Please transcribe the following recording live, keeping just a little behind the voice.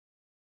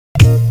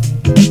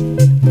Hi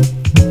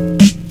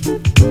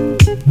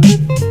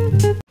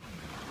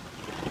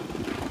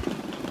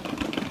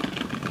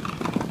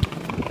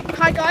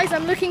guys,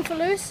 I'm looking for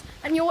Lewis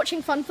and you're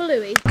watching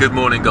FunForLouis. Good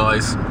morning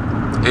guys,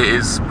 it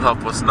is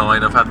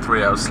 9:30, I've had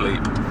 3 hours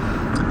sleep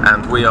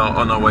and we are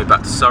on our way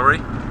back to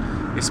Surrey.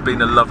 It's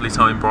been a lovely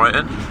time in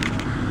Brighton.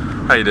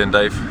 How you doing,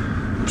 Dave?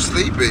 I'm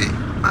sleepy.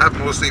 I have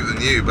more sleep than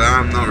you, but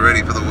I'm not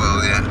ready for the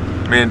world yet.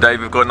 Me and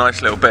Dave have got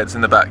nice little beds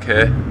in the back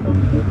here.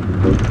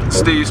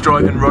 Steve's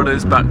driving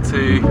Rodders back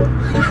to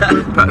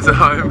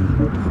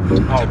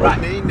home. Oh, right.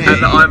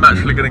 And I'm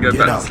actually going to go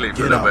back to sleep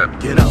for a little bit.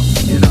 Get up,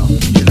 get up,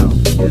 get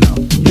up, get up, get up,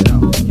 get up, get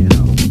up, get up.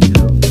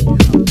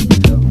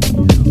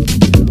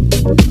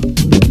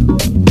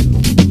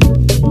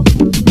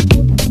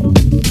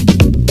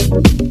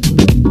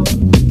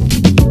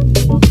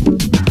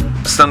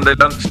 Sunday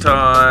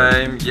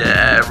lunchtime,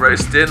 yeah,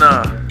 roast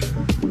dinner,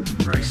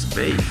 roast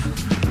beef.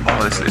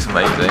 Oh, this is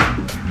amazing.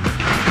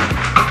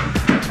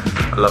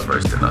 I love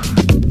roast dinner.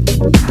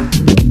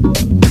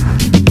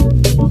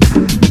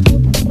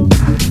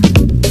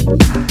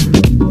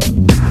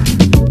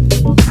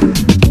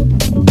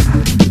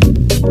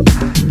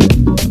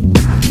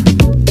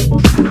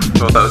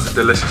 Well, that was a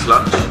delicious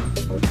lunch,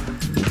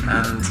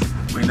 and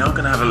we're now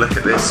going to have a look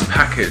at this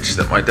package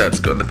that my dad's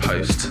got in the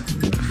post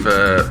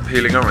for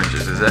peeling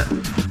oranges, is it?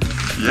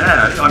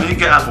 Yeah, I mean you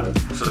get apple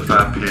sort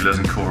of peelers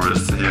and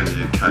corers here in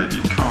the UK, but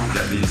you can't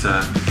get these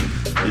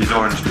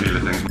orange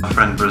peeler things. My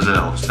friend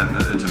Brazil sent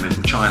it to me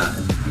from China,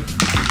 so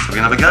we're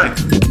going to have a go.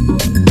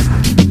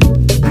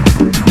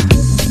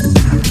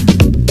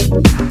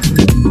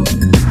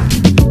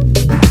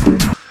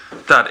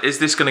 Dad, is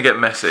this going to get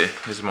messy,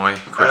 is my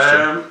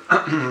question.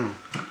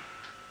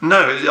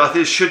 No, I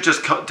think it should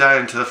just cut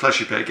down to the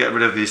fleshy bit, get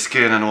rid of the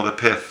skin and all the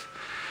pith,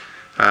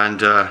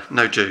 and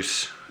no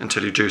juice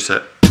until you juice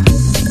it.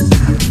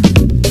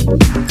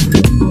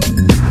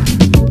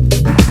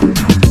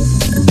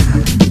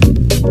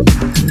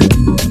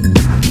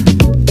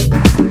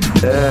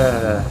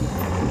 Yeah.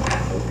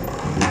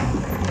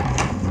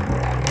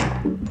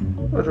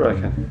 What do you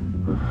reckon?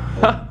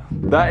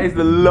 That is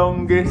the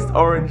longest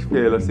orange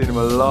peel I've seen in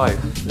my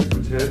life.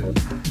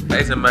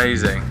 That is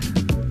amazing.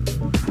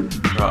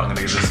 Right, I'm going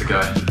to give this a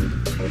go.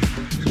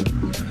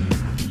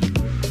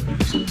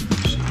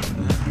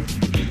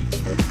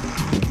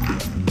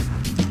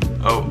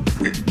 Oh,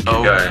 it's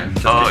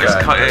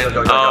cut in.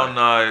 Oh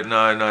no.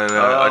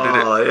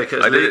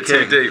 I did it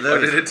too deep. I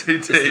did it too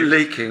deep. It's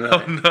leaking, right?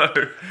 Oh no,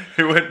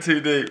 it went too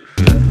deep.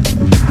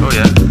 Oh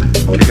yeah.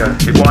 Keep going,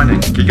 keep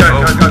winding. Keep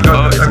going,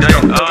 go.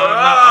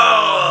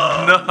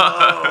 No.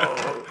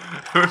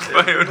 We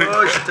failed again.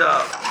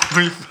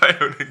 We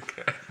failed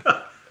again.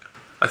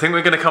 I think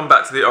we're going to come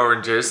back to the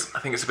oranges. I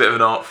think it's a bit of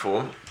an art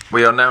form.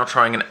 We are now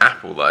trying an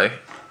apple though.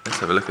 Let's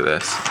have a look at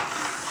this.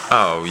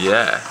 Oh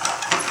yeah.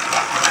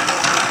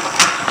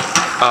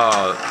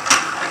 Oh,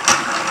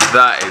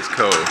 that is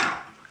cool.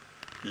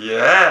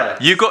 Yeah.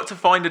 You got to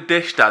find a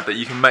dish, Dad, that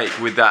you can make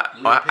with that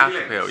apple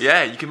peel.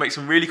 Yeah, you can make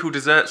some really cool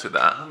desserts with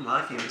that. I'm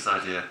liking this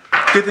idea.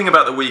 Good thing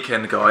about the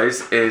weekend,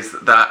 guys, is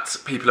that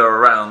people are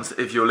around.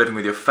 If you're living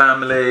with your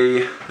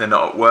family, they're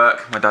not at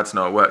work. My dad's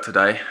not at work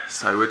today,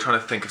 so we're trying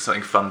to think of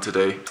something fun to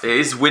do. It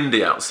is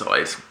windy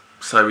outside,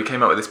 so we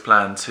came up with this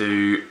plan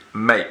to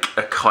make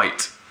a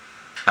kite.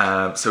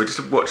 So we're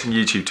just watching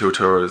YouTube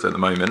tutorials at the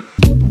moment.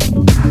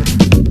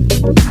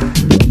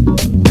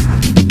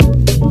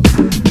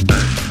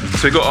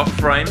 So we got our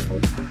frame,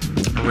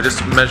 and we're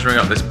just measuring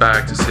up this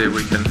bag to see if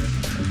we can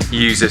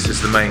use this as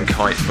the main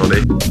kite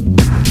body.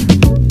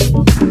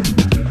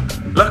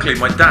 Luckily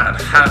my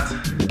dad had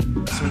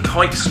some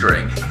kite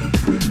string.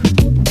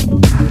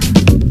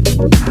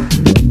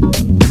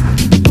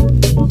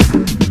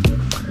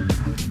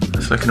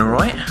 That's looking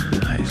alright.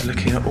 That is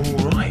looking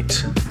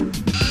alright.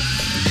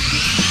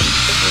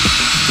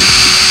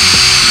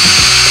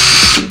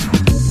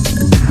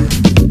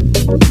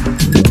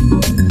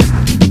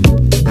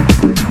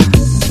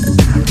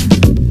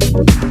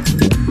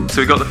 So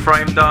we got the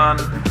frame done,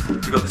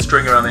 we got the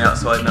string around the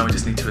outside, now we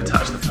just need to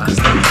attach the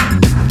plastic.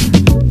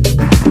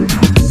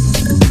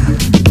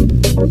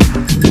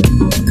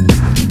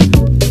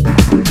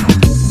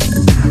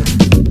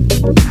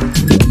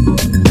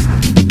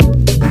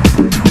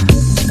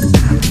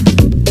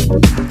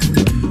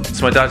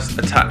 So my dad's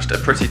attached a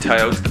pretty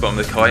tail to the bottom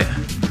of the kite,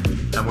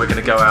 and we're going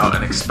to go out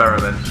and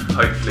experiment.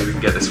 Hopefully we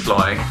can get this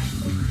flying.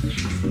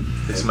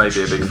 This may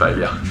be a big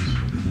failure.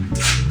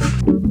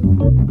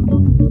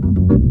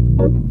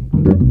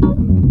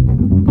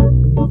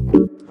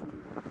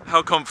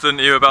 How confident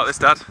are you about this,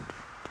 Dad?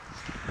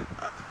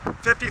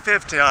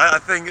 50-50, I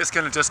think it's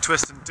going to just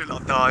twist and do a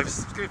lot of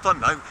dives. It's going to be fun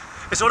though.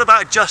 It's all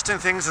about adjusting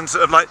things and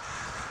sort of like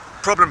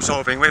problem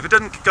solving. If it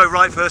doesn't go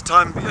right first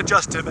time,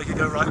 adjust it, make it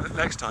go right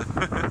next time.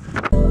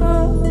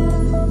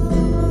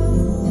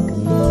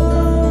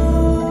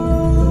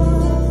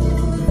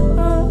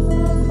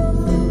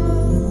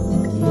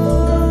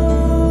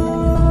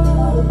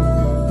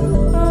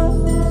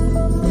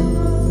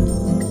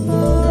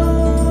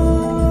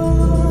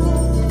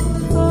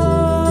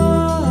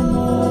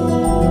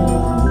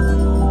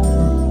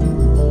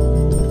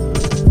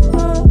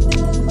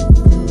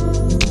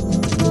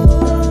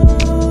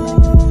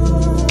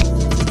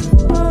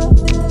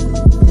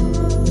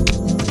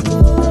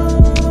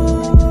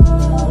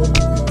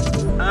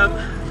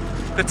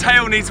 The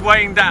tail needs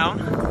weighing down,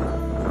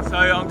 so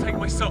I'm taking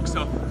my socks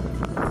off.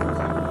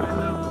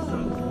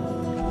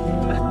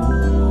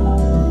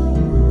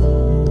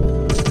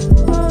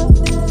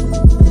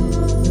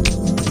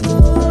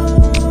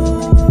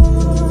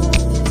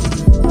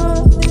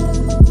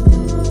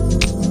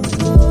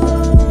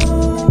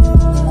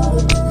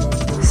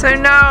 So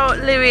now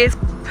Louis is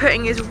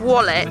putting his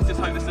wallet Let's just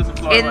hope this doesn't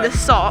fly in away. the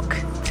sock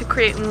to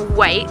create more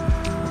weight.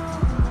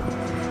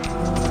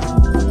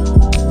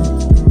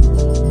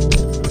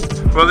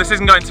 Well, this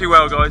isn't going too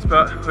well, guys,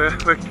 but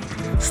we're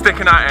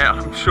sticking at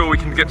it. I'm sure we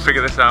can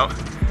figure this out.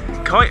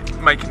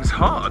 Kite making's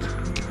hard.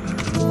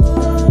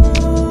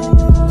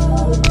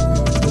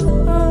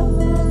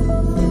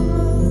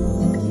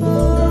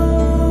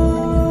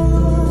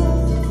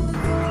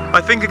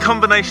 I think a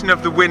combination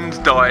of the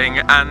wind dying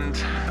and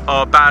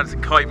our bad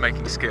kite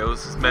making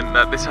skills has meant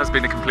that this has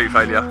been a complete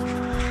failure.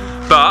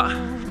 But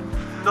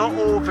Not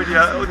all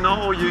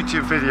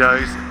YouTube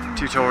videos,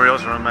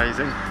 tutorials are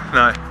amazing.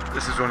 no.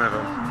 This is one of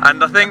them.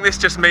 And I think this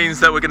just means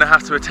that we're going to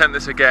have to attempt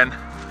this again.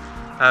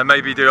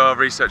 Maybe do our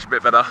research a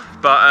bit better.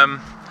 But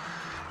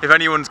if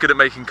anyone's good at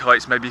making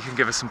kites, maybe you can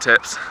give us some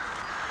tips.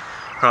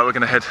 Right, we're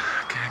going to head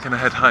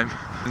home.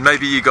 And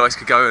maybe you guys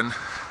could go and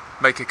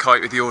make a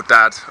kite with your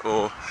dad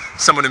or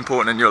someone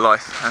important in your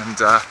life and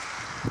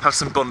have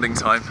some bonding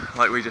time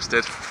like we just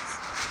did.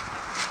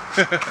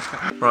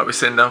 Right, we're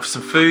sitting down for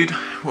some food.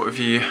 What have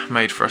you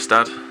made for us,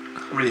 Dad?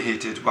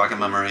 Reheated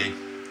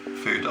Wagamama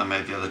food I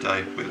made the other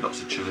day with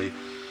lots of chilli.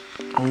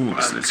 Oh,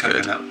 this looks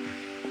good. Coconut.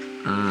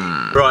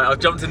 Right, I've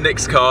jumped in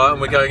Nick's car and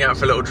we're going out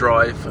for a little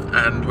drive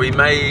and we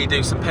may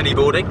do some penny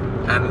boarding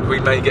and we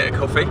may get a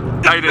coffee.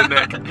 How you doing,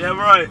 Nick? Yeah,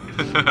 right.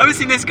 I haven't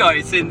seen this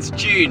guy since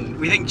June.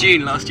 We think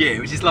June last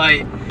year, which is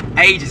like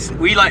ages.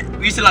 We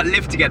used to like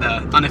live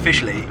together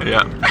unofficially.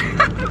 Yeah.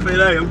 But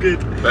no, I'm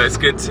good. But it's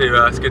good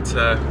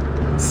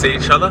to see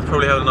each other.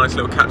 Probably have a nice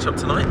little catch up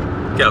tonight.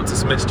 Get up to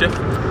some mischief.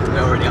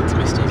 We're already up to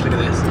mischief. Look at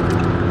this.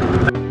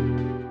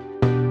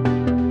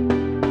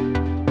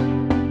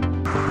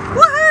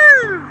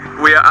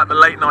 We are at the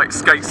late night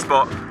skate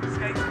spot.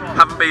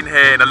 Haven't been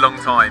here in a long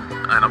time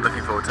and I'm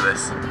looking forward to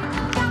this.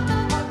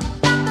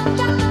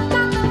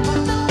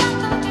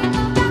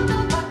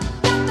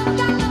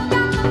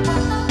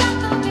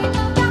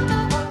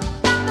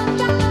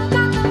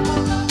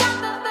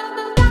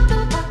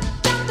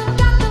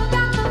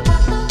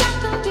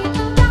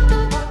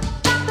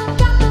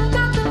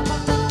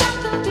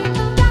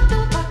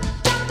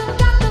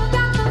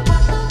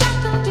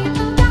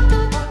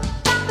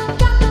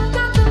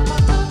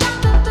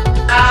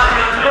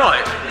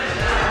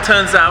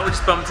 Turns out we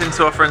just bumped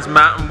into our friends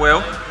Matt and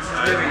Will.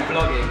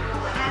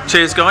 Vlogging.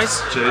 Cheers,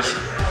 guys. Cheers.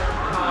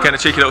 Getting a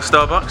cheeky little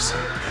Starbucks.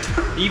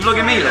 Are you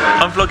vlogging me, Louis?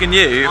 I'm vlogging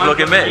you, you're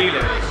vlogging me. You,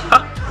 Louis.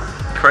 Huh.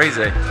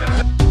 Crazy.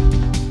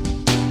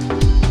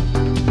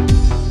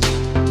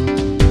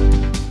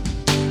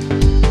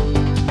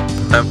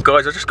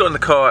 Guys, I just got in the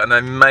car and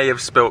I may have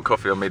spilt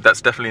coffee on me.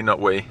 That's definitely not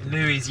we.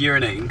 Louis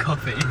urinating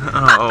coffee.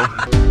 Oh.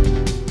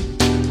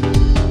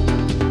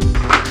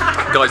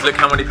 Guys, look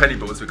how many penny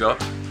boards we got.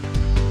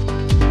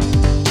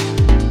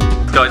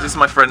 Guys, this is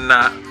my friend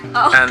Nat,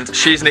 and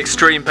she's an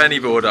extreme penny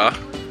boarder.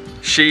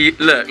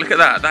 Look at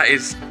that, that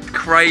is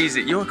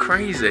crazy. You're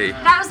crazy.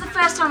 That was the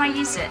first time I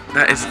used it.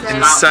 That is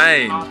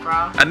insane.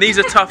 And these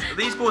are tough,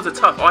 these boards are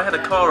tough. I had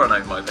a car run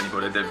over my penny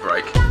board, it didn't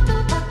break.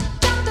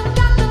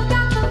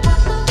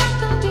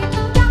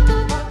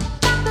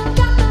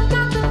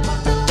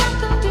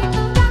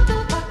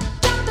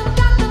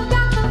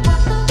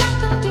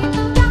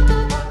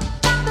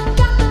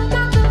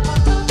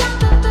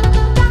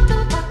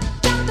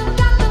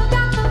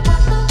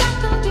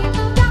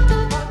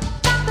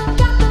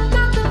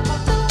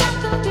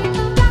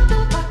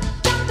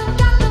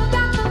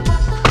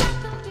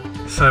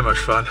 So much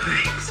fun.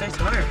 So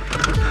tired.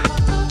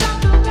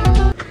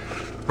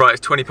 Right,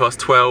 it's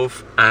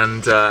 12:20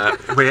 and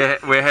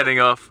we're heading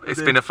off.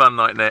 It's been a fun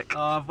night, Nick.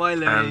 Oh, bye,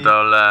 Louis. And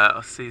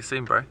I'll see you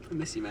soon, bro. I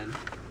miss you, man.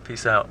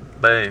 Peace out.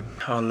 Boom.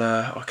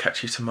 I'll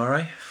catch you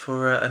tomorrow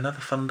for another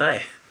fun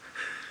day.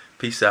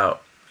 Peace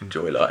out.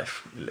 Enjoy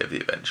life. Live the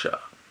adventure.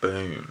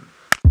 Boom.